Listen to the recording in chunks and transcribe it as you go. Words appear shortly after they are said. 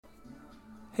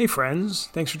Hey friends,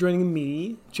 thanks for joining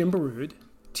me, Jim Baroud,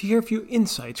 to hear a few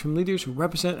insights from leaders who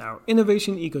represent our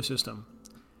innovation ecosystem.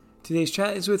 Today's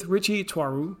chat is with Richie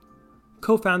Etwaru,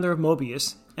 co-founder of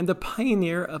Mobeus and the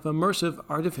pioneer of immersive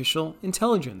artificial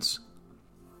intelligence.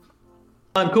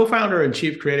 I'm co-founder and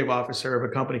chief creative officer of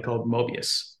a company called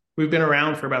Mobeus. We've been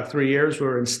around for about 3 years. We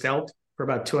were in stealth for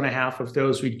about 2.5 of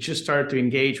those. We just started to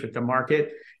engage with the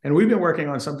market, and we've been working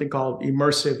on something called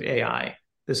Immersive AI.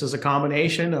 This is a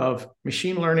combination of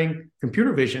machine learning,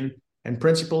 computer vision, and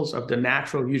principles of the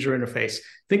natural user interface.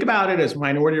 Think about it as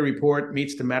Minority Report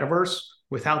meets the metaverse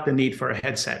without the need for a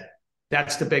headset.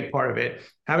 That's the big part of it.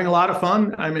 Having a lot of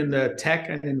fun. I'm in the tech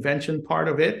and invention part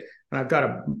of it. And I've got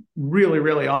a really,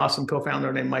 really awesome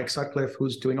co-founder named Mike Sutcliffe,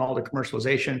 who's doing all the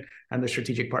commercialization and the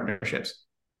strategic partnerships.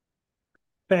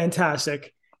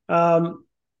 Fantastic.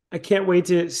 I can't wait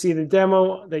to see the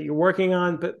demo that you're working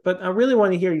on, but I really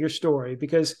want to hear your story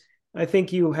because I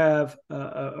think you have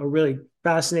a really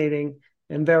fascinating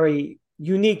and very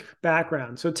unique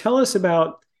background. So tell us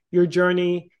about your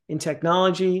journey in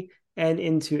technology and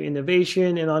into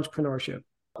innovation and entrepreneurship.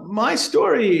 My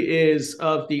story is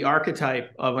of the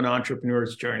archetype of an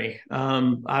entrepreneur's journey.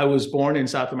 I was born in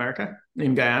South America,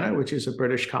 in Guyana, which is a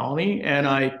British colony, and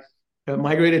I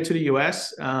migrated to the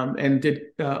US and did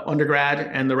undergrad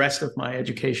and the rest of my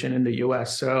education in the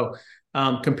US. So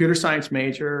computer science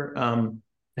major,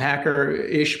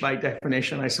 hacker-ish by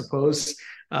definition, I suppose.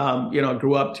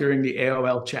 Grew up during the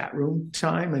AOL chat room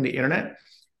time and the internet.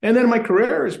 And then my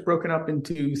career is broken up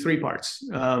into three parts.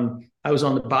 I was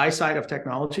on the buy side of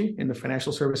technology in the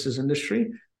financial services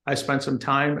industry. I spent some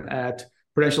time at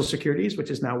Prudential Securities, which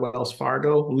is now Wells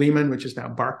Fargo, Lehman, which is now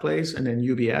Barclays, and then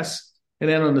UBS. And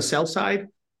then on the sell side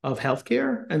of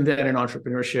healthcare, and then in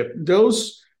entrepreneurship.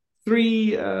 Those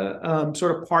three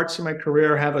sort of parts of my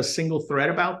career have a single thread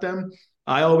about them.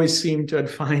 I always seem to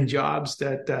find jobs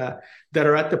that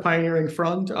are at the pioneering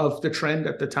front of the trend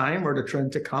at the time or the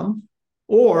trend to come,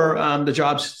 or the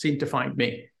jobs seem to find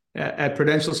me. At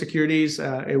Prudential Securities,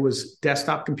 it was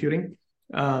desktop computing.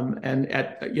 And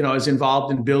I was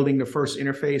involved in building the first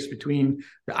interface between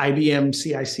the IBM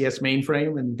CICS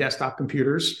mainframe and desktop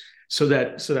computers, so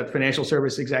that financial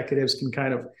service executives can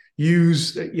kind of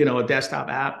use a desktop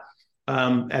app.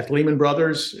 At Lehman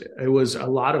Brothers, it was a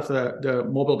lot of the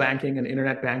mobile banking and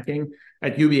internet banking.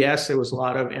 At UBS, it was a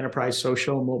lot of enterprise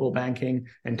social, mobile banking,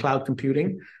 and cloud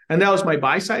computing. And that was my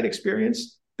buy-side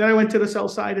experience. Then I went to the sell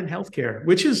side in healthcare,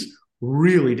 which is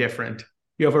really different.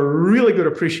 You have a really good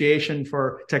appreciation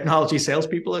for technology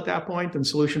salespeople at that point and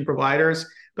solution providers.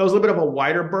 That was a little bit of a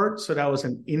wider berth. So that was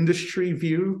an industry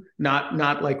view,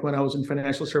 not like when I was in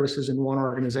financial services in one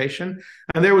organization.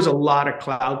 And there was a lot of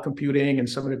cloud computing and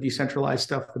some of the decentralized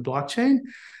stuff with blockchain.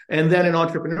 And then in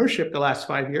entrepreneurship, the last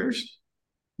 5 years,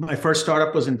 my first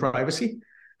startup was in privacy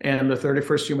and the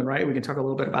 31st human right. We can talk a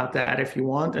little bit about that if you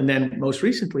want. And then most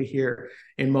recently here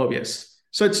in Mobeus.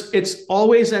 So it's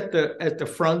always at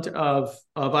the front of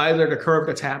either the curve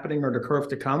that's happening or the curve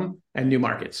to come and new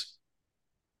markets.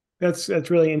 That's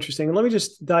really interesting. And let me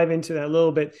just dive into that a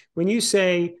little bit. When you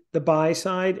say the buy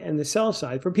side and the sell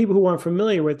side, for people who aren't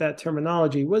familiar with that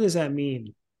terminology, what does that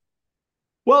mean?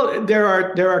 Well, there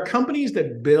are companies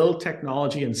that build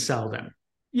technology and sell them,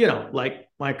 like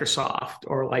Microsoft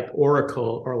or like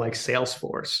Oracle or like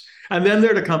Salesforce. And then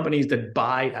there are the companies that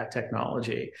buy that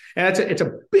technology. And it's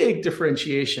a big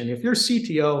differentiation. If you're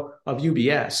CTO of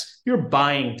UBS, you're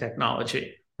buying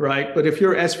technology, right? But if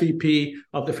you're SVP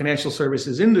of the financial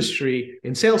services industry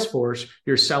in Salesforce,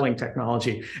 you're selling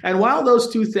technology. And while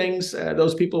those two things,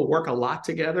 those people work a lot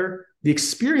together, the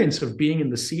experience of being in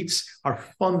the seats are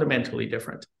fundamentally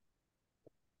different.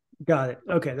 Got it.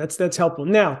 Okay, that's helpful.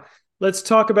 Now, let's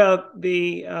talk about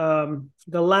the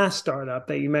last startup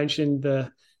that you mentioned,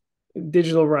 the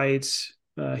digital rights,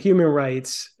 human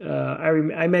rights.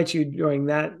 I met you during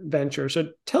that venture. So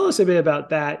tell us a bit about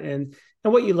that and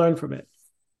what you learned from it.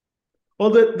 Well,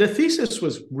 the thesis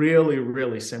was really,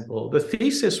 really simple. The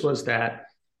thesis was that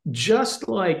just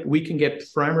like we can get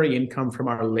primary income from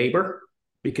our labor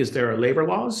because there are labor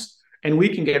laws, and we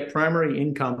can get primary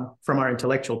income from our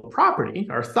intellectual property,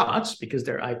 our thoughts, because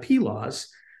there are IP laws,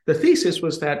 the thesis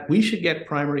was that we should get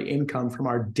primary income from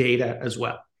our data as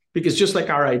well. Because just like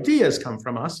our ideas come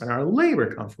from us and our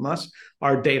labor come from us,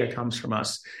 our data comes from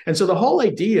us. And so the whole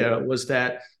idea was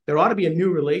that there ought to be a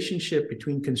new relationship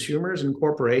between consumers and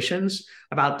corporations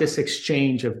about this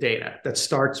exchange of data that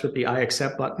starts with the I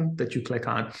accept button that you click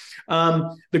on.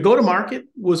 The go-to-market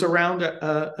was around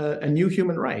a new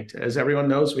human right. As everyone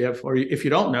knows, we have, or if you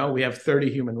don't know, we have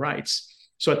 30 human rights.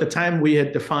 So at the time, we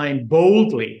had defined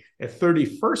boldly a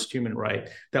 31st human right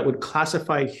that would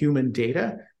classify human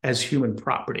data as human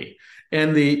property.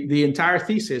 And the entire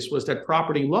thesis was that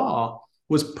property law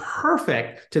was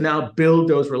perfect to now build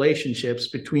those relationships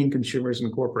between consumers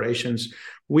and corporations.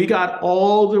 We got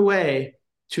all the way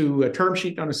to a term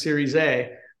sheet on a Series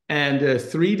A. And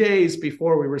 3 days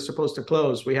before we were supposed to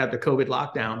close, we had the COVID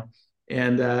lockdown.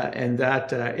 And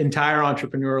that entire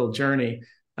entrepreneurial journey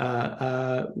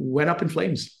went up in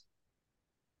flames.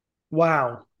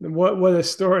 Wow. What a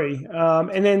story.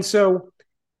 And then, so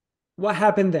what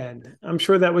happened then? I'm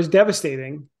sure that was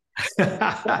devastating.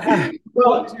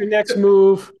 What was your next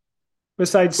move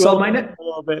besides selling a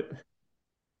little bit?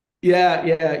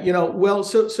 Yeah.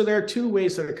 So there are two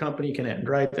ways that a company can end,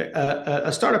 right?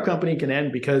 A startup company can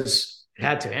end because it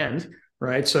had to end,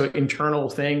 right? So internal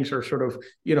things are sort of,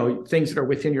 things that are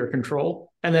within your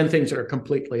control, and then things that are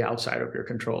completely outside of your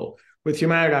control. With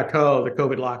Humanity.co, the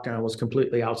COVID lockdown was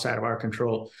completely outside of our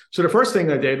control. So the first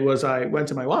thing I did was I went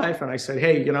to my wife and I said,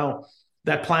 hey,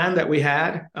 that plan that we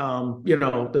had,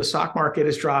 the stock market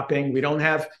is dropping. We don't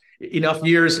have enough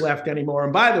years left anymore.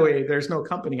 And by the way, there's no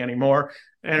company anymore.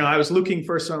 And I was looking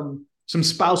for some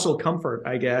spousal comfort,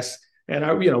 I guess.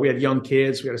 And we had young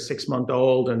kids. We had a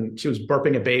 6-month-old, and she was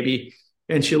burping a baby.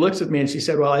 And she looks at me and she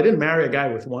said, well, I didn't marry a guy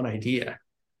with one idea.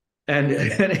 And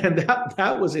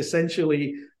that was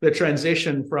essentially the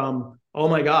transition from, oh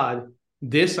my God,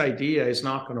 this idea is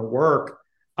not going to work.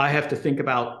 I have to think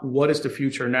about what is the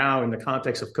future now in the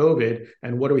context of COVID,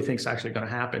 and what do we think is actually going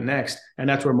to happen next? And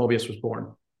that's where Mobeus was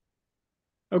born.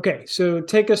 Okay, so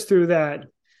take us through that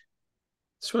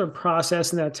sort of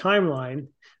process and that timeline,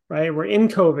 right? We're in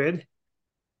COVID.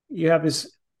 You have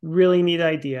this really neat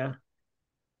idea.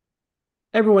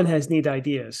 Everyone has neat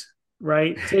ideas,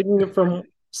 right? Taking it from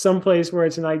someplace where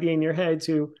it's an idea in your head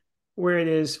to where it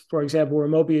is, for example, where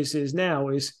Mobeus is now,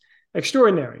 is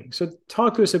extraordinary. So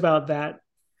talk to us about that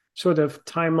sort of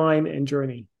timeline and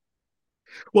journey.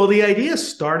 Well, the idea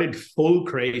started full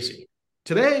crazy.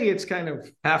 Today, it's kind of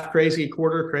half crazy,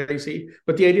 quarter crazy,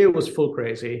 but the idea was full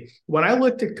crazy. When I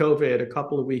looked at COVID a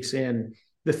couple of weeks in,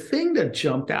 the thing that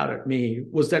jumped out at me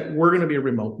was that we're going to be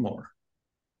remote more.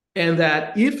 And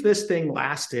that if this thing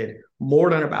lasted more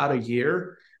than about a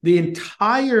year, the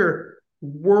entire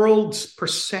world's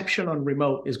perception on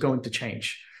remote is going to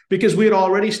change. Because we had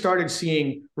already started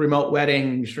seeing remote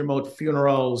weddings, remote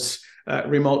funerals,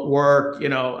 remote work,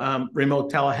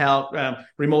 remote telehealth,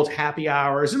 remote happy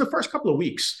hours. In the first couple of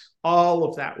weeks, all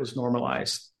of that was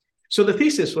normalized. So the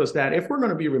thesis was that if we're going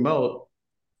to be remote,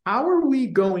 how are we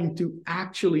going to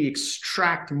actually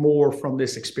extract more from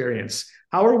this experience?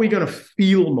 How are we going to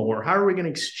feel more? How are we going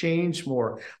to exchange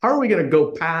more? How are we going to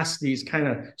go past these kind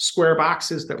of square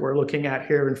boxes that we're looking at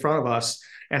here in front of us?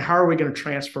 And how are we going to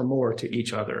transfer more to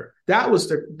each other? That was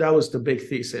the big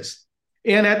thesis.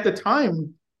 And at the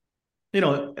time, the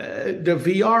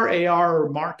VR AR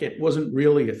market wasn't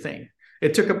really a thing.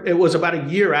 It was about a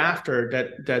year after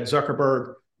that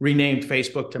Zuckerberg renamed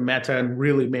Facebook to Meta and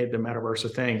really made the metaverse a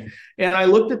thing. And I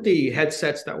looked at the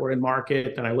headsets that were in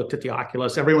market, and I looked at the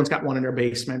Oculus. Everyone's got one in their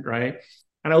basement, right?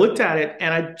 And I looked at it,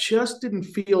 and I just didn't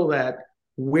feel that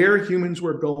where humans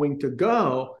were going to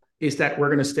go is that we're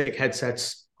going to stick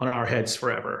headsets on our heads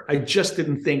forever. I just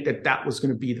didn't think that was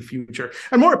going to be the future.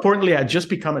 And more importantly, I'd just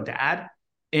become a dad.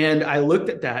 And I looked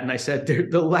at that and I said,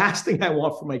 the last thing I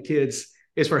want for my kids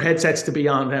is for headsets to be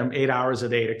on them 8 hours a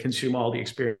day to consume all the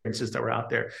experiences that were out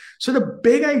there. So the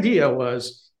big idea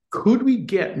was, could we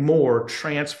get more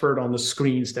transferred on the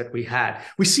screens that we had?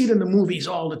 We see it in the movies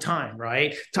all the time,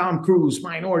 right? Tom Cruise,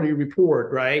 Minority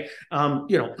Report, right?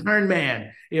 Iron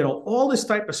Man, all this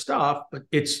type of stuff, but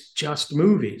it's just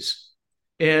movies.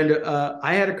 And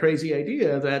I had a crazy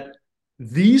idea that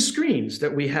these screens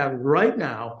that we have right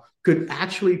now could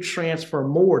actually transfer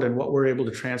more than what we're able to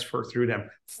transfer through them.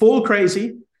 Full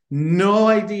crazy, no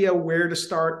idea where to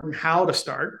start and how to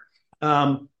start.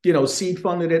 Seed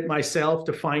funded it myself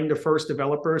to find the first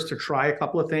developers to try a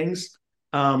couple of things.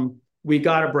 We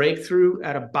got a breakthrough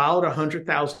at about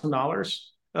 $100,000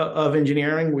 of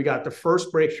engineering. We got the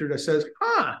first breakthrough that says,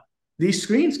 these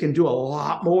screens can do a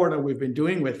lot more than we've been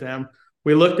doing with them.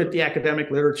 We looked at the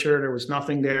academic literature. There was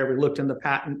nothing there. We looked in the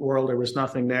patent world. There was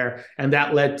nothing there. And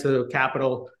that led to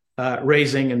capital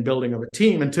raising and building of a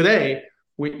team. And today,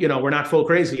 we're not full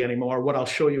crazy anymore. What I'll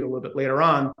show you a little bit later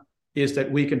on is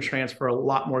that we can transfer a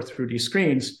lot more through these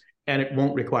screens, and it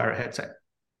won't require a headset.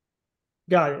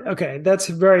 Got it. Okay. That's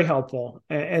very helpful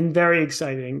and very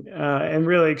exciting and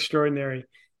really extraordinary.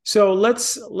 So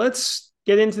let's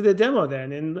get into the demo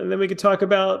then, and then we could talk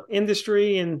about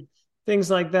industry and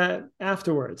things like that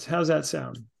afterwards. How's that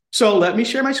sound? So let me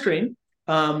share my screen.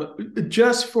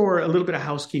 Just for a little bit of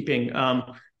housekeeping,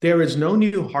 there is no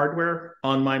new hardware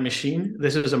on my machine.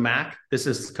 This is a Mac. This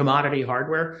is commodity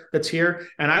hardware that's here,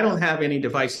 and I don't have any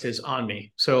devices on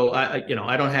me. So I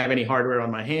don't have any hardware on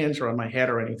my hands or on my head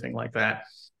or anything like that.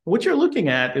 What you're looking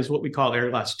at is what we call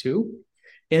Airglass 2.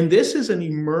 And this is an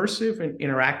immersive and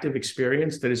interactive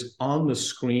experience that is on the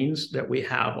screens that we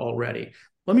have already.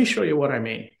 Let me show you what I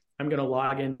mean. I'm going to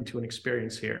log into an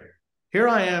experience here. Here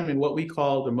I am in what we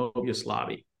call the Mobeus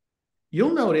lobby.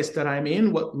 You'll notice that I'm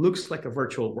in what looks like a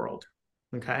virtual world,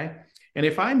 okay? And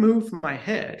if I move my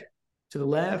head to the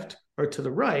left or to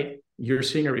the right, you're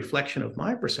seeing a reflection of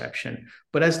my perception.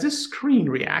 But as this screen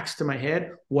reacts to my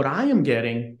head, what I am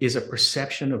getting is a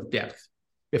perception of depth.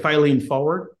 If I lean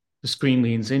forward, the screen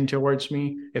leans in towards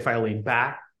me. If I lean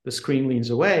back, the screen leans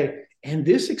away. And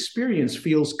this experience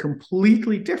feels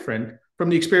completely different from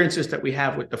the experiences that we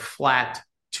have with the flat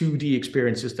 2D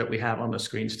experiences that we have on the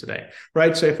screens today,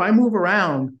 right? So if I move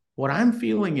around, what I'm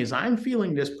feeling is I'm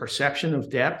feeling this perception of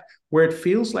depth where it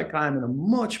feels like I'm in a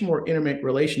much more intimate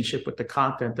relationship with the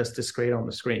content that's displayed on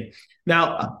the screen.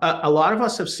 Now, a lot of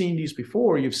us have seen these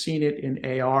before. You've seen it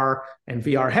in AR and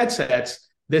VR headsets.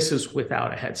 This is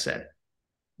without a headset.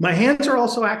 My hands are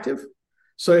also active.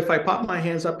 So if I pop my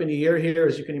hands up in the air here,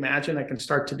 as you can imagine, I can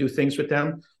start to do things with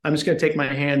them. I'm just going to take my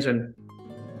hands and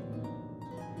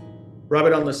rub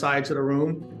it on the sides of the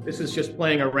room. This is just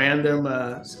playing a random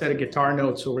set of guitar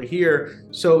notes over here.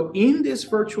 So in this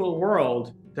virtual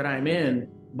world that I'm in,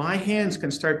 my hands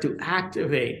can start to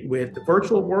activate with the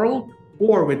virtual world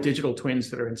or with digital twins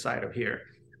that are inside of here.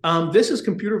 This is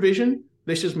computer vision.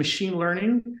 This is machine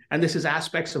learning, and this is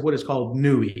aspects of what is called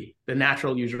NUI, the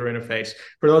natural user interface.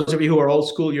 For those of you who are old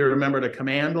school, you remember the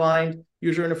command line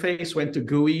user interface went to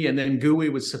GUI, and then GUI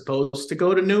was supposed to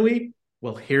go to NUI.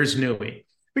 Well, here's NUI.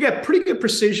 We got pretty good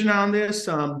precision on this.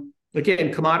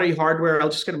 Again, commodity hardware.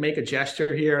 I'm just going to make a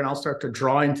gesture here, and I'll start to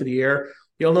draw into the air.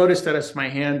 You'll notice that as my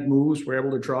hand moves, we're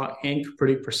able to draw ink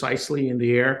pretty precisely in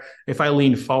the air. If I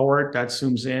lean forward, that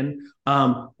zooms in.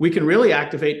 We can really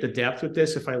activate the depth with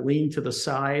this. If I lean to the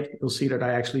side, you'll see that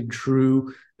I actually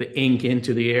drew the ink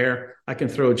into the air. I can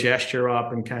throw a gesture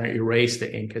up and kind of erase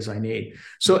the ink as I need.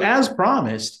 So as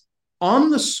promised, on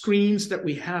the screens that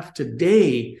we have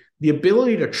today, the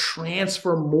ability to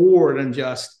transfer more than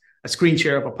just a screen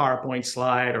share of a PowerPoint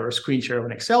slide or a screen share of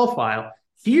an Excel file.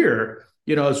 Here,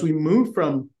 as we move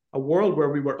from a world where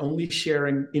we were only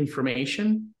sharing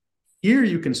information, here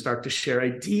you can start to share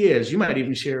ideas. You might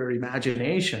even share your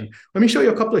imagination. Let me show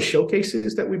you a couple of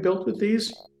showcases that we built with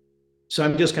these. So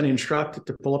I'm just going to instruct it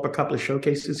to pull up a couple of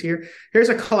showcases here. Here's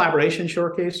a collaboration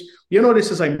showcase. You'll notice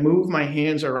as I move my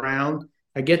hands around,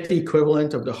 I get the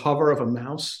equivalent of the hover of a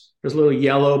mouse. There's a little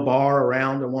yellow bar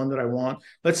around the one that I want.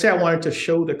 Let's say I wanted to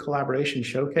show the collaboration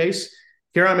showcase.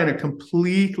 Here I'm in a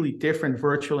completely different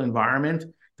virtual environment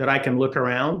that I can look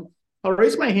around. I'll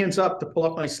raise my hands up to pull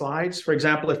up my slides. For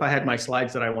example, if I had my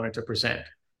slides that I wanted to present,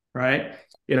 right?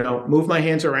 Move my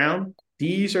hands around.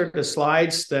 These are the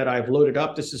slides that I've loaded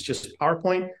up. This is just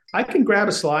PowerPoint. I can grab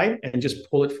a slide and just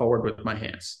pull it forward with my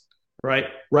hands, right?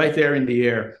 Right there in the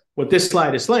air. What this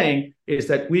slide is saying is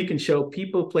that we can show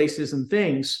people, places, and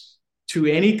things to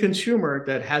any consumer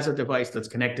that has a device that's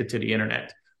connected to the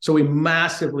internet. So we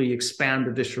massively expand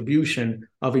the distribution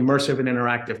of immersive and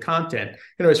interactive content.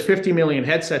 There's 50 million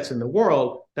headsets in the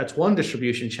world. That's one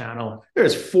distribution channel.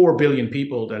 There's 4 billion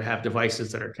people that have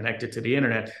devices that are connected to the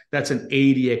internet. That's an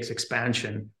 80x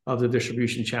expansion of the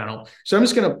distribution channel. So I'm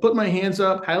just going to put my hands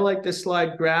up, highlight this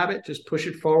slide, grab it, just push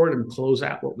it forward and close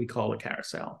out what we call a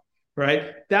carousel,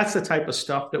 right? That's the type of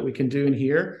stuff that we can do in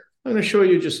here. I'm going to show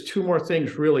you just 2 more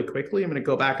things really quickly. I'm going to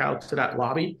go back out to that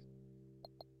lobby.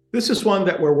 This is one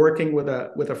that we're working with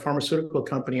a pharmaceutical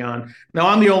company on. Now,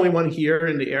 I'm the only one here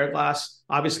in the Airglass.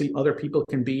 Obviously, other people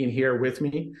can be in here with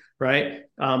me, right?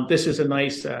 This is a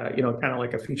nice, kind of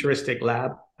like a futuristic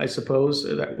lab, I suppose,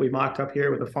 that we mocked up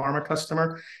here with a pharma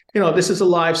customer. This is a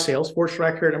live Salesforce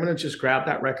record. I'm going to just grab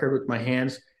that record with my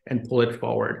hands and pull it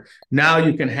forward. Now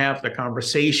you can have the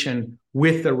conversation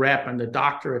with the rep and the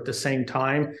doctor at the same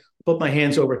time. Put my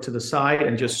hands over to the side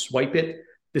and just swipe it.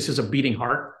 This is a beating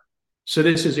heart. So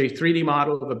this is a 3D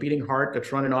model of a beating heart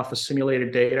that's running off of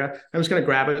simulated data. I'm just going to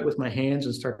grab it with my hands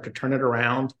and start to turn it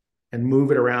around and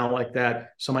move it around like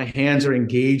that. So my hands are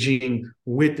engaging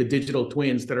with the digital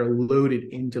twins that are loaded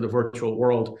into the virtual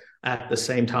world at the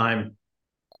same time.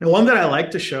 And one that I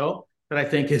like to show that I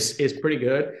think is pretty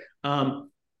good.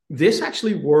 This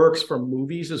actually works for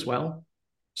movies as well.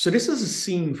 So this is a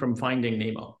scene from Finding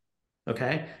Nemo.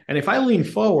 Okay. And if I lean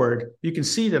forward, you can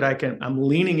see that I'm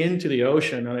leaning into the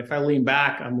ocean. And if I lean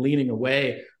back, I'm leaning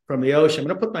away from the ocean. I'm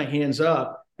going to put my hands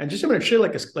up And just I'm going to show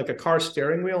you like a car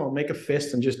steering wheel. I'll make a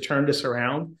fist and just turn this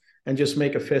around and just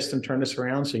make a fist and turn this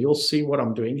around. So you'll see what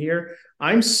I'm doing here.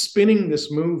 I'm spinning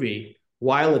this movie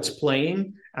while it's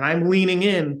playing, and I'm leaning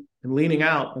in and leaning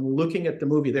out and looking at the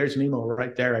movie. There's Nemo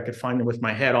right there. I could find him with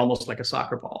my head, almost like a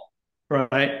soccer ball,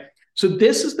 right? So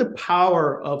this is the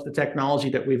power of the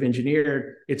technology that we've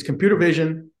engineered. It's computer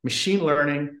vision, machine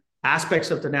learning,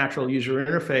 aspects of the natural user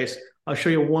interface. I'll show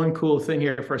you one cool thing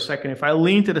here for a second. If I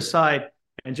lean to the side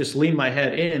and just lean my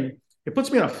head in, it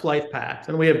puts me on a flight path.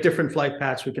 And we have different flight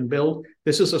paths we can build.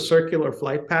 This is a circular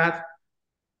flight path.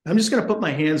 I'm just going to put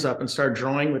my hands up and start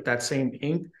drawing with that same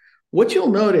ink. What you'll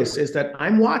notice is that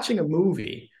I'm watching a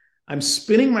movie. I'm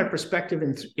spinning my perspective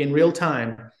in real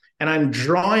time, and I'm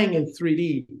drawing in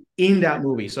 3D in that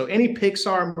movie. So any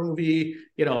Pixar movie,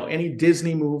 any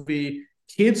Disney movie,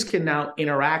 kids can now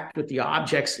interact with the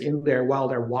objects in there while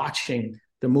they're watching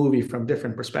the movie from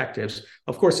different perspectives.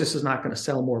 Of course, this is not going to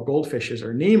sell more goldfishes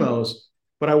or Nemos,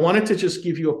 but I wanted to just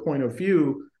give you a point of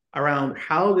view around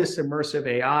how this immersive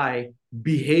AI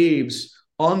behaves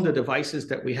on the devices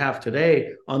that we have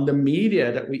today, on the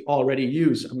media that we already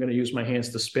use. I'm going to use my hands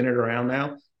to spin it around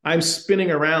now. I'm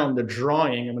spinning around the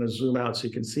drawing. I'm going to zoom out so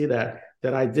you can see that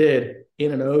I did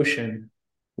in an ocean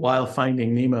while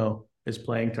Finding Nemo is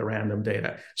playing to random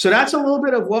data. So that's a little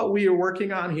bit of what we are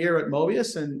working on here at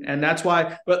Mobeus. And that's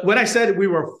why, but when I said we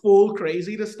were full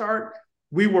crazy to start,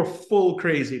 we were full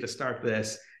crazy to start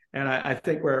this. And I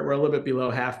think we're a little bit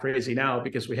below half crazy now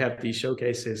because we have these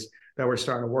showcases that we're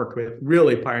starting to work with,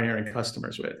 really pioneering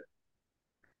customers with.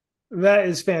 That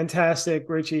is fantastic,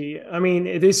 Richie. I mean,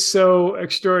 it is so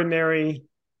extraordinary.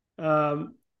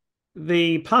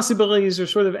 The possibilities are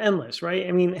sort of endless, right?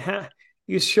 I mean,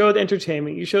 you showed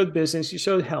entertainment, you showed business, you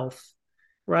showed health,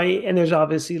 right? And there's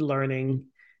obviously learning.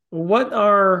 What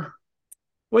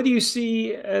do you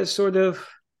see as sort of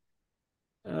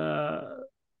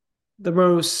the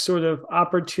most sort of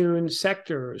opportune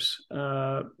sectors,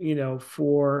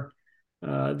 for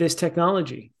this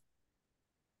technology?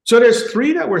 So there's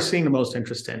three that we're seeing the most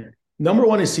interest in. Number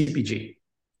one is CPG.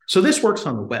 So this works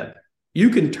on the web. You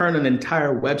can turn an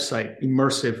entire website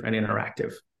immersive and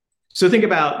interactive. So think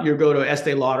about you go to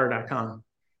esteelauder.com,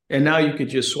 and now you could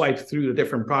just swipe through the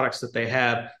different products that they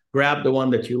have, grab the one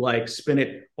that you like, spin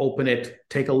it, open it,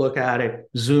 take a look at it,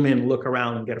 zoom in, look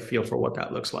around, and get a feel for what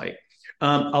that looks like.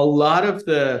 A lot of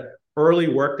the early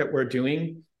work that we're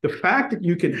doing, the fact that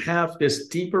you can have this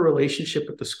deeper relationship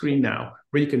with the screen now,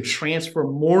 where you can transfer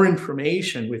more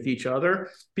information with each other,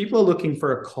 people are looking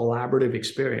for a collaborative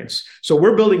experience. So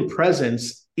we're building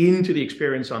presence into the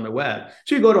experience on the web.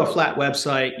 So you go to a flat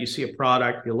website, you see a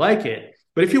product, you like it.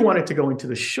 But if you wanted to go into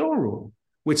the showroom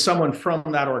with someone from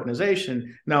that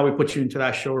organization, now we put you into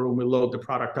that showroom, we load the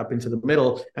product up into the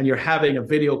middle, and you're having a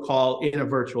video call in a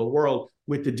virtual world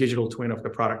with the digital twin of the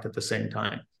product at the same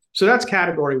time. So that's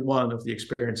category one of the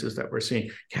experiences that we're seeing.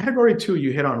 Category two,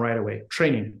 you hit on right away,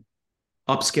 training,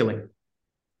 upskilling,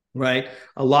 right?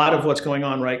 A lot of what's going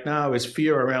on right now is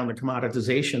fear around the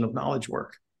commoditization of knowledge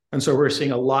work. And so we're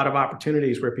seeing a lot of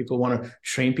opportunities where people want to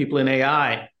train people in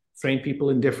AI, train people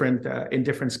in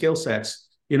different skill sets.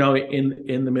 In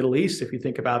the Middle East, if you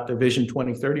think about the Vision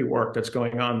 2030 work that's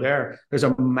going on there, there's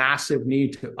a massive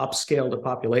need to upscale the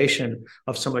population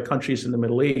of some of the countries in the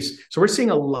Middle East. So we're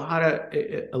seeing a lot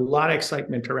of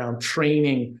excitement around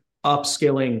training,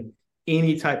 upskilling,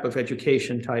 any type of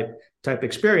education type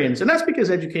experience. And that's because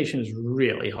education is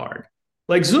really hard.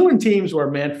 Like Zoom and Teams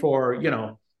were meant for,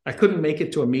 I couldn't make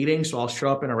it to a meeting, so I'll show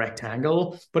up in a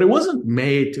rectangle, but it wasn't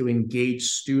made to engage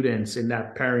students in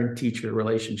that parent-teacher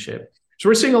relationship. So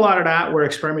we're seeing a lot of that. We're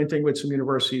experimenting with some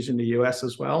universities in the US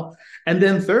as well. And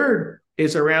then third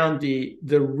is around the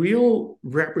real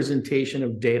representation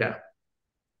of data.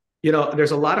 There's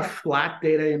a lot of flat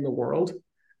data in the world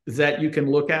that you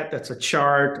can look at. That's a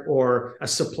chart or a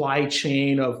supply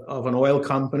chain of an oil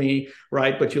company,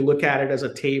 right? But you look at it as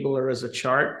a table or as a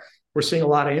chart. We're seeing a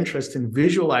lot of interest in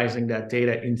visualizing that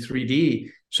data in 3D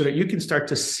so that you can start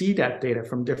to see that data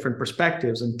from different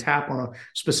perspectives and tap on a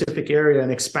specific area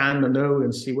and expand the node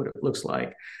and see what it looks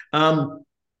like.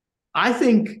 I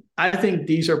think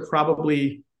these are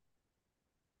probably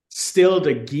still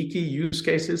the geeky use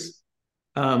cases.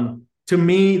 To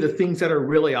me, the things that are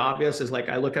really obvious is like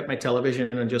I look at my television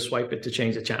and just swipe it to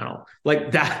change the channel.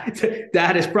 Like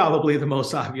that is probably the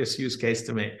most obvious use case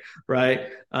to me, right?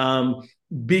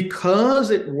 Because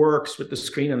it works with the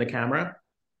screen and the camera,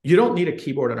 you don't need a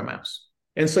keyboard and a mouse.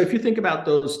 And so if you think about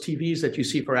those TVs that you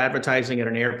see for advertising at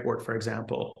an airport, for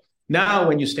example, now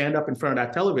when you stand up in front of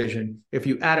that television, if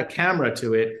you add a camera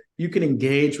to it, you can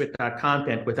engage with that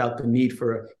content without the need for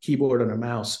a keyboard and a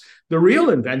mouse. The real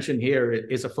invention here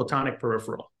is a photonic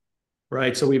peripheral,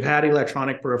 right? So we've had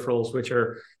electronic peripherals, which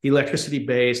are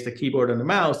electricity-based, the keyboard and the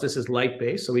mouse. This is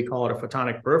light-based, so we call it a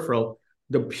photonic peripheral.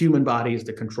 The human body is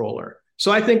the controller.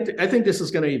 So I think this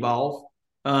is going to evolve.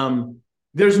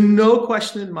 There's no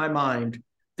question in my mind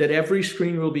that every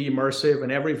screen will be immersive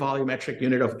and every volumetric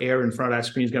unit of air in front of that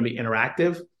screen is going to be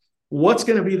interactive. What's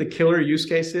going to be the killer use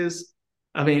cases?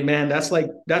 I mean, man, that's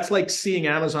like seeing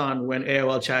Amazon when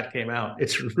AOL chat came out.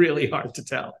 It's really hard to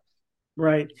tell.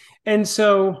 Right. And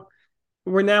so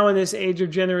we're now in this age of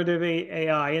generative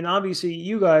AI, and obviously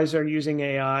you guys are using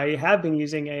AI, have been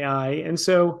using AI. And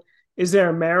so is there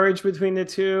a marriage between the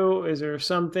two? Is there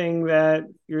something that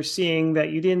you're seeing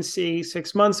that you didn't see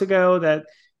 6 months ago that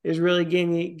is really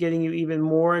getting you even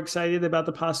more excited about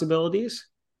the possibilities?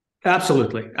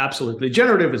 Absolutely. Absolutely.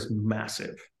 Generative is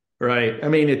massive, right? I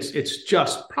mean, it's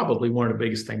just probably one of the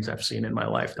biggest things I've seen in my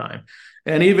lifetime.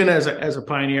 And even as a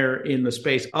pioneer in the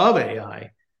space of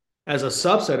AI, as a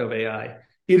subset of AI,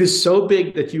 it is so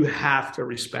big that you have to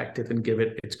respect it and give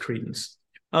it its credence.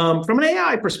 From an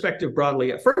AI perspective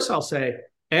broadly, at first I'll say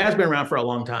AI has been around for a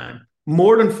long time.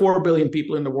 More than 4 billion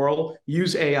people in the world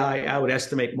use AI, I would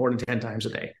estimate more than 10 times a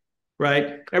day,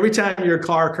 right? Every time your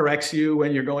car corrects you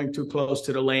when you're going too close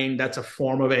to the lane, that's a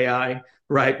form of AI,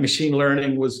 right? Machine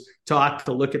learning was taught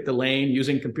to look at the lane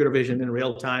using computer vision in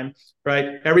real time,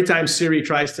 right? Every time Siri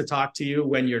tries to talk to you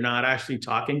when you're not actually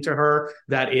talking to her,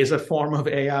 that is a form of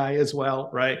AI as well,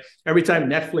 right? Every time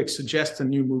Netflix suggests a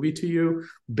new movie to you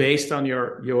based on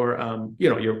your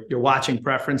watching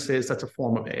preferences, that's a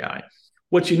form of AI.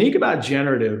 What's unique about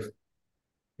generative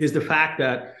is the fact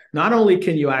that not only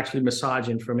can you actually massage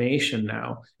information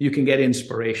now, you can get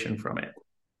inspiration from it,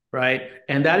 right?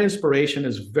 And that inspiration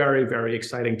is very, very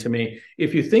exciting to me.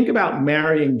 If you think about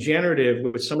marrying generative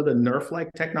with some of the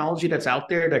NERF-like technology that's out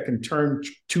there that can turn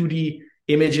 2D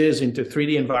images into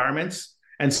 3D environments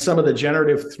and some of the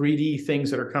generative 3D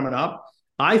things that are coming up,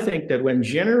 I think that when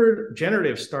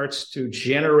generative starts to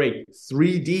generate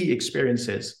 3D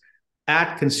experiences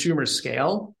at consumer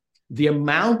scale, the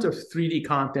amount of 3D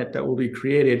content that will be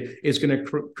created is going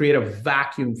to create a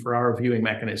vacuum for our viewing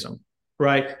mechanism,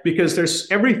 right? Because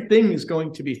everything is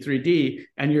going to be 3D,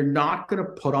 and you're not going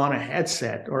to put on a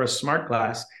headset or a smart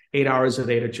glass 8 hours a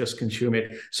day to just consume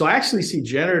it. So I actually see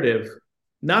generative,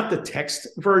 not the text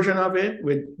version of it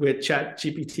with Chat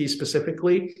GPT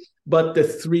specifically, but the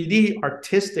 3D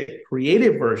artistic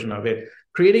creative version of it,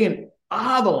 creating an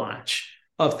avalanche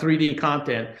of 3D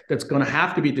content that's going to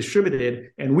have to be distributed.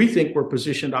 And we think we're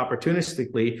positioned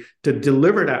opportunistically to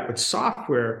deliver that with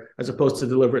software as opposed to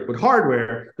deliver it with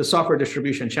hardware. The software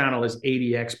distribution channel is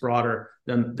 80x broader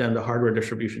than the hardware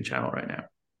distribution channel right now.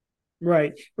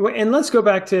 Right. And let's go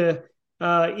back to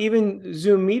even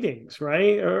Zoom meetings,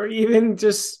 right? Or even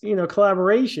just,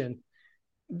 collaboration.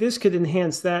 This could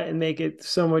enhance that and make it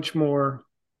so much more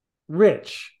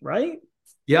rich, right?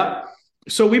 Yep.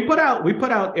 So we put out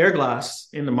Airglass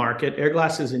in the market.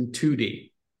 Airglass is in 2D,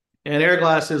 and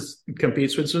Airglass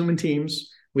competes with Zoom and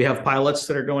Teams. We have pilots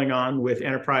that are going on with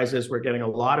enterprises. We're getting a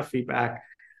lot of feedback.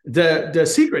 The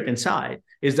secret inside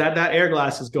is that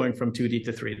Airglass is going from 2D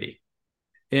to 3D.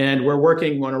 And we're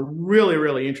working on a really,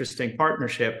 really interesting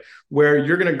partnership where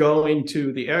you're going to go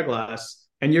into the Airglass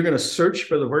and you're going to search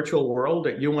for the virtual world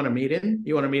that you want to meet in.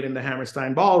 You want to meet in the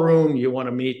Hammerstein Ballroom. You want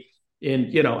to meet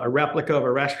in a replica of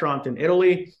a restaurant in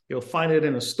Italy. You'll find it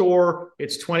in a store.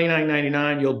 It's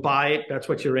 $29.99. You'll buy it. That's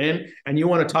what you're in. And you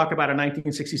want to talk about a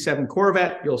 1967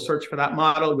 Corvette. You'll search for that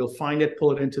model. You'll find it,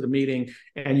 pull it into the meeting,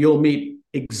 and you'll meet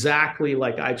exactly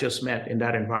like I just met in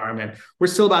that environment. We're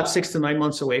still about 6 to 9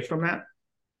 months away from that.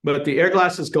 But the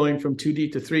Airglass is going from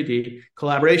 2D to 3D.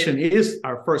 Collaboration is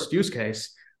our first use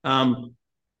case.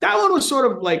 That one was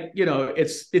sort of like,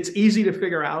 it's easy to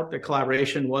figure out that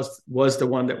collaboration was the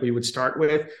one that we would start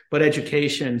with, but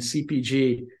education,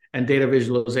 CPG, and data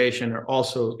visualization are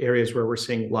also areas where we're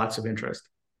seeing lots of interest.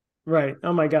 Right.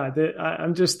 Oh my God.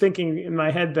 I'm just thinking in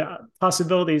my head the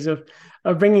possibilities of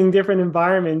bringing different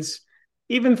environments,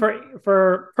 even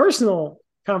for personal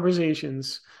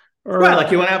conversations. Right,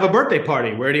 like you want to have a birthday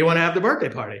party. Where do you want to have the birthday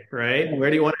party? Right?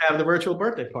 Where do you want to have the virtual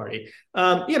birthday party?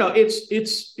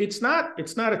 It's not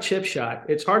a chip shot.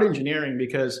 It's hard engineering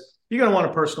because you're going to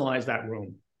want to personalize that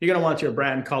room. You're going to want your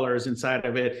brand colors inside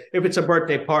of it. If it's a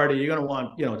birthday party, you're going to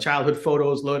want childhood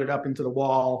photos loaded up into the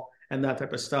wall and that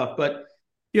type of stuff. But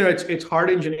it's hard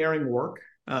engineering work.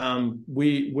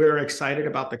 We're excited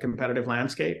about the competitive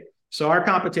landscape. So our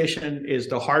competition is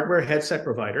the hardware headset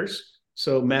providers.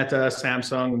 So Meta,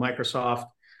 Samsung, Microsoft,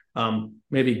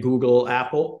 maybe Google,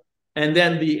 Apple. and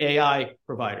then the AI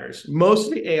providers. Most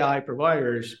of the AI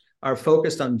providers are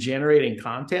focused on generating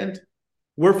content.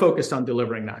 We're focused on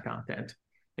delivering that content.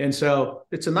 And so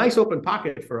it's a nice open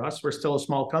pocket for us. We're still a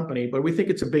small company, but we think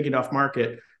it's a big enough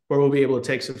market where we'll be able to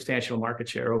take substantial market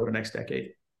share over the next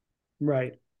decade.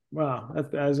 Right. Wow,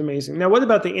 that is amazing. Now, what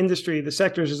about the industry, the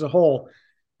sectors as a whole?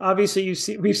 Obviously,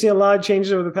 we've seen a lot of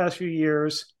changes over the past few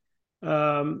years.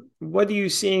 What are you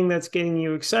seeing that's getting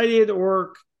you excited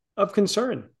or of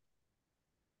concern?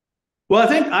 Well, I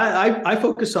think I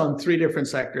focus on three different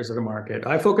sectors of the market.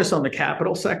 I focus on the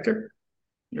capital sector,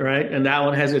 right? And that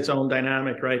one has its own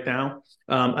dynamic right now.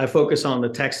 I focus on the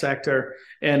tech sector.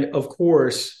 And of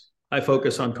course, I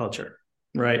focus on culture,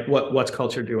 right? What's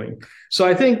culture doing? So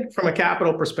I think from a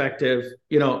capital perspective,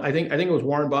 I think it was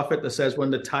Warren Buffett that says,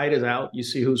 when the tide is out, you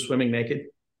see who's swimming naked,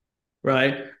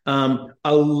 right?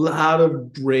 A lot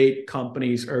of great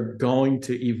companies are going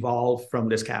to evolve from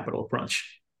this capital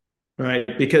crunch. Right?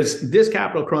 Because this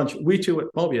capital crunch, we too at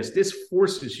Mobeus, this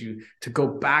forces you to go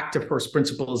back to first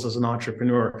principles as an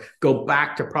entrepreneur, go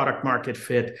back to product market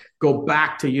fit, go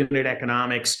back to unit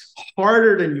economics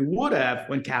harder than you would have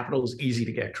when capital is easy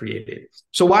to get created.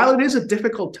 So while it is a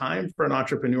difficult time for an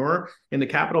entrepreneur in the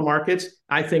capital markets,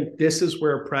 I think this is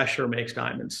where pressure makes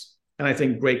diamonds. And I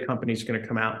think great companies are going to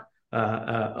come out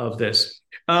of this.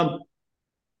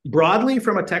 Broadly,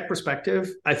 from a tech perspective,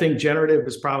 I think generative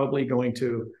is probably going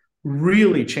to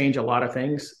really change a lot of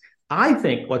things. I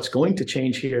think what's going to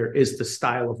change here is the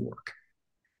style of work.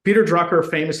 Peter Drucker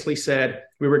famously said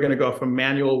we were going to go from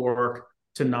manual work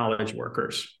to knowledge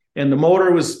workers. And the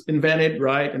motor was invented,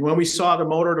 right? And when we saw the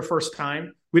motor the first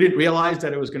time, we didn't realize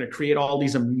that it was going to create all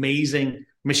these amazing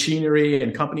machinery,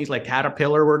 and companies like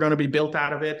Caterpillar were going to be built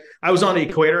out of it. I was on the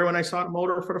equator when I saw the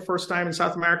motor for the first time in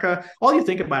South America. All you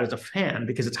think about is a fan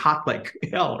because it's hot like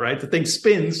hell, right? The thing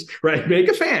spins, right? Make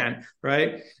a fan,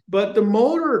 right? But the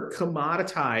motor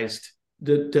commoditized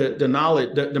the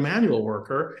knowledge, the manual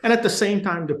worker. And at the same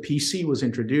time, the PC was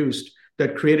introduced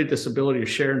that created this ability to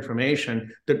share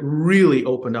information that really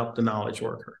opened up the knowledge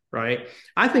worker, right?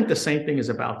 I think the same thing is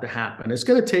about to happen. It's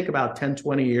going to take about 10,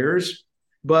 20 years,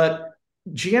 but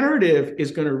generative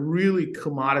is going to really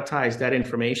commoditize that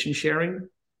information sharing,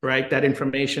 right? That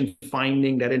information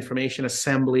finding, that information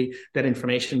assembly, that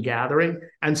information gathering.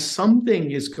 And something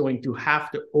is going to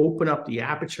have to open up the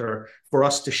aperture for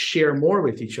us to share more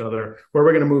with each other, where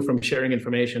we're going to move from sharing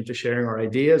information to sharing our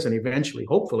ideas and eventually,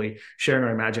 hopefully, sharing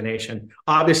our imagination.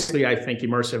 Obviously, I think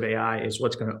immersive AI is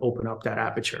what's going to open up that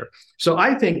aperture. So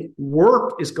I think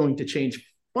work is going to change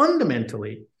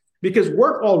fundamentally, because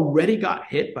work already got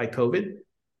hit by COVID,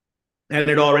 and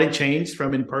it already changed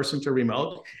from in-person to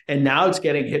remote. And now it's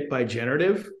getting hit by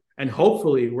generative. And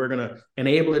hopefully we're going to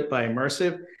enable it by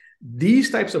immersive.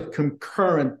 These types of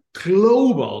concurrent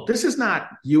global, this is not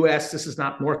US, this is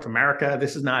not North America,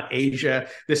 this is not Asia,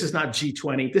 this is not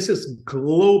G20, this is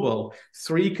global,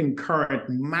 three concurrent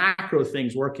macro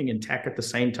things working in tech at the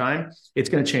same time. It's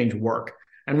going to change work.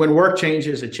 And when work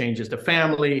changes, it changes the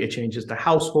family, it changes the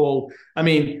household. I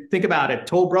mean, think about it.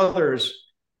 Toll Brothers,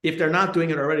 if they're not doing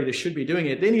it already, they should be doing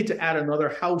it. They need to add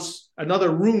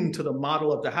another room to the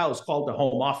model of the house called the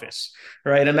home office,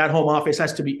 right? And that home office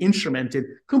has to be instrumented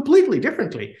completely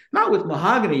differently, not with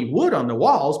mahogany wood on the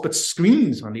walls, but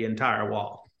screens on the entire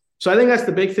wall. So I think that's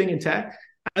the big thing in tech.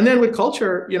 And then with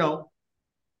culture,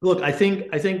 look, I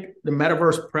think the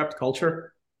metaverse prepped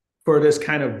culture for this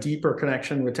kind of deeper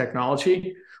connection with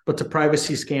technology, but the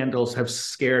privacy scandals have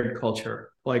scared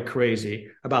culture like crazy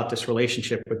about this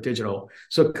relationship with digital.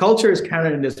 So culture is kind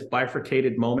of in this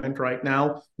bifurcated moment right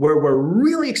now where we're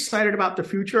really excited about the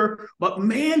future, but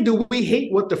man, do we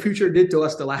hate what the future did to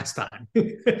us the last time,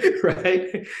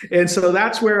 right? And so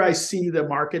that's where I see the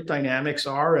market dynamics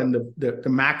are, and the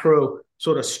macro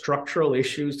sort of structural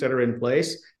issues that are in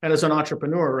place. And as an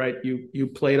entrepreneur, right, you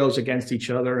play those against each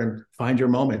other and find your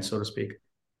moment, so to speak.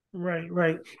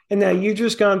 Right. And now you've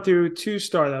just gone through two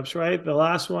startups, right? The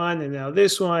last one and now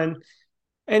this one.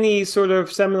 Any sort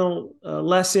of seminal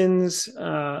lessons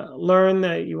learned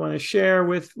that you want to share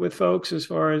with folks as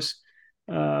far as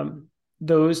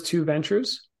those two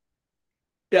ventures?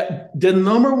 Yeah, the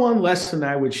number one lesson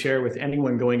I would share with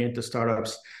anyone going into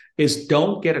startups is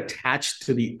don't get attached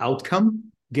to the outcome,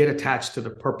 get attached to the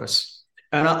purpose.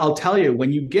 And I'll tell you,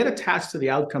 when you get attached to the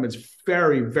outcome, it's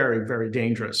very, very, very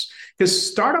dangerous, because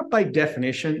startup by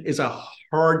definition is a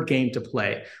hard game to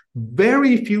play.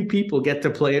 Very few people get to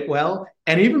play it well.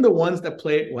 And even the ones that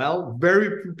play it well,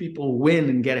 very few people win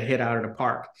and get a hit out of the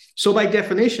park. So by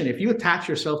definition, if you attach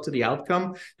yourself to the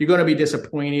outcome, you're going to be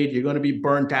disappointed. You're going to be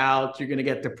burnt out. You're going to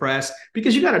get depressed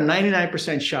because you got a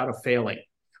 99% shot of failing.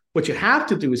 What you have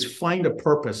to do is find a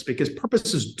purpose, because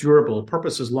purpose is durable,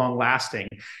 purpose is long lasting.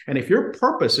 And if your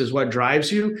purpose is what drives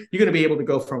you, you're going to be able to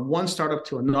go from one startup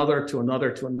to another, to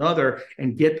another, to another,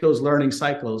 and get those learning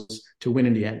cycles to win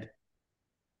in the end.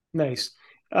 Nice.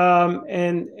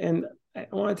 And I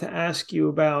wanted to ask you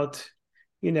about,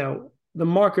 the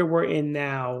market we're in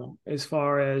now, as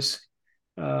far as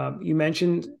you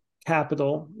mentioned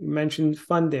capital, you mentioned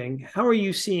funding. How are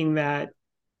you seeing that?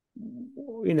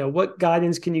 What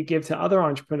guidance can you give to other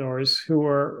entrepreneurs who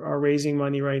are raising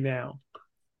money right now?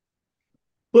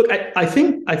 Look, I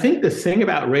think the thing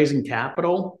about raising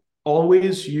capital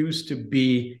always used to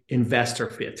be investor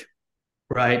fit,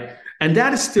 right? And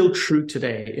that is still true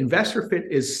today. Investor fit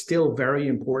is still very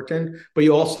important, but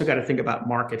you also got to think about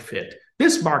market fit.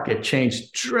 This market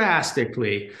changed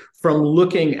drastically from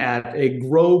looking at a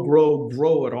grow, grow,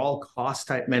 grow at all cost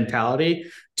type mentality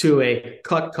to a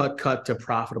cut, cut, cut to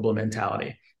profitable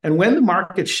mentality. And when the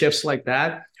market shifts like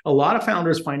that, a lot of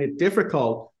founders find it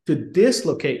difficult to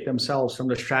dislocate themselves from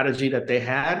the strategy that they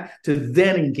had to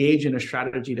then engage in a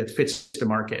strategy that fits the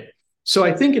market. So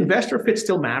I think investor fit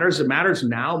still matters. It matters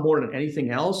now more than anything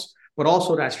else, but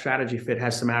also that strategy fit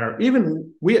has to matter.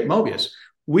 Even we at Mobeus,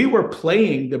 we were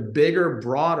playing the bigger,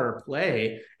 broader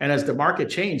play. And as the market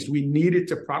changed, we needed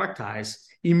to productize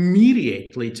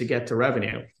immediately to get to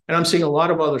revenue. And I'm seeing a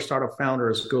lot of other startup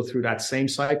founders go through that same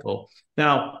cycle.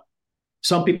 Now,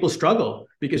 some people struggle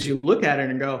because you look at it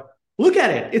and go, look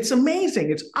at it. It's amazing.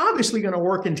 It's obviously going to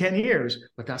work in 10 years,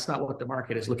 but that's not what the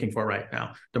market is looking for right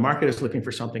now. The market is looking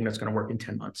for something that's going to work in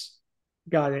 10 months.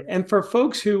 Got it. And for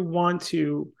folks who want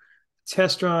to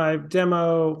test drive,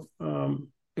 demo,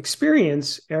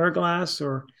 experience Airglass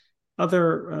or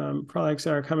other products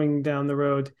that are coming down the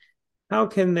road, how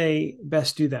can they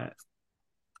best do that?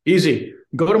 Easy.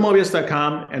 Go to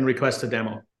Mobeus.com and request a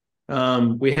demo.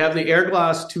 We have the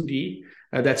Airglass 2D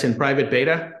that's in private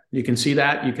beta. You can see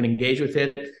that. You can engage with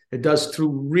it. It does two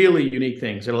really unique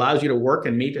things. It allows you to work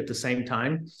and meet at the same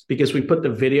time because we put the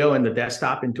video and the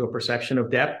desktop into a perception of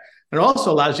depth. It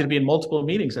also allows you to be in multiple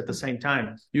meetings at the same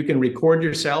time. You can record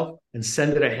yourself and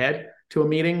send it ahead to a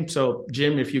meeting. So,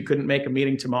 Jim, if you couldn't make a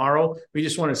meeting tomorrow, we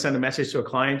just want to send a message to a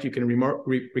client, you can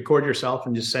record yourself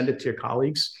and just send it to your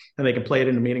colleagues, and they can play it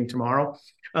in a meeting tomorrow.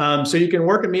 So you can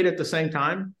work and meet at the same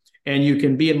time, and you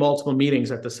can be in multiple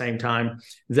meetings at the same time.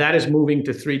 That is moving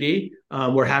to 3D.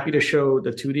 We're happy to show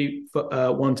the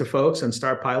 2D one to folks and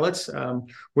start pilots.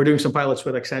 We're doing some pilots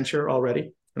with Accenture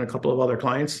already and a couple of other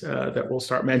clients that we'll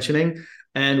start mentioning.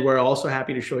 And we're also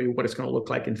happy to show you what it's going to look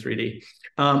like in 3D.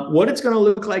 What it's going to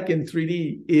look like in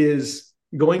 3D is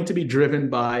going to be driven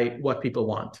by what people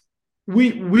want.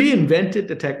 We invented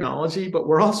the technology, but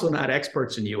we're also not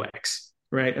experts in UX,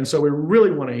 right? And so we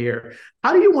really want to hear,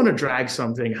 how do you want to drag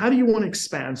something? How do you want to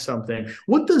expand something?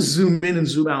 What does zoom in and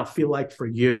zoom out feel like for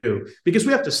you? Because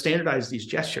we have to standardize these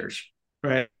gestures,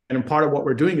 right? And part of what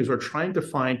we're doing is we're trying to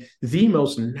find the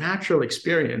most natural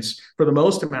experience for the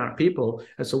most amount of people.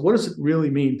 And so what does it really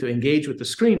mean to engage with the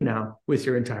screen now with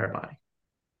your entire body?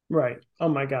 Right. Oh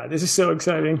my God, this is so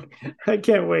exciting. I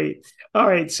can't wait. All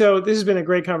right. So this has been a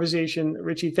great conversation.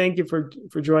 Richie, thank you for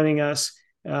joining us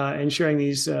and sharing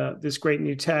this great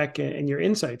new tech and your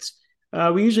insights.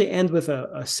 We usually end with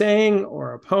a saying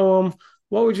or a poem.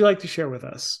 What would you like to share with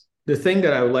us? The thing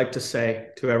that I would like to say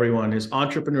to everyone is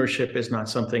entrepreneurship is not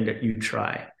something that you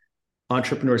try.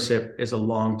 Entrepreneurship is a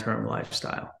long-term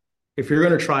lifestyle. If you're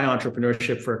going to try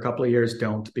entrepreneurship for a couple of years,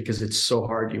 don't, because it's so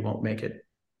hard you won't make it.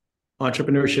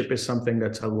 Entrepreneurship is something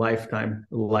that's a lifetime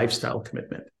lifestyle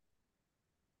commitment.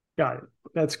 Got it.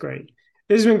 That's great.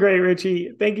 This has been great,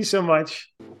 Richie. Thank you so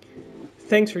much.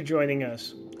 Thanks for joining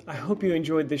us. I hope you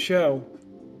enjoyed the show.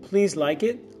 Please like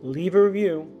it, leave a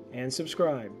review, and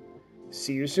subscribe.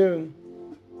 See you soon.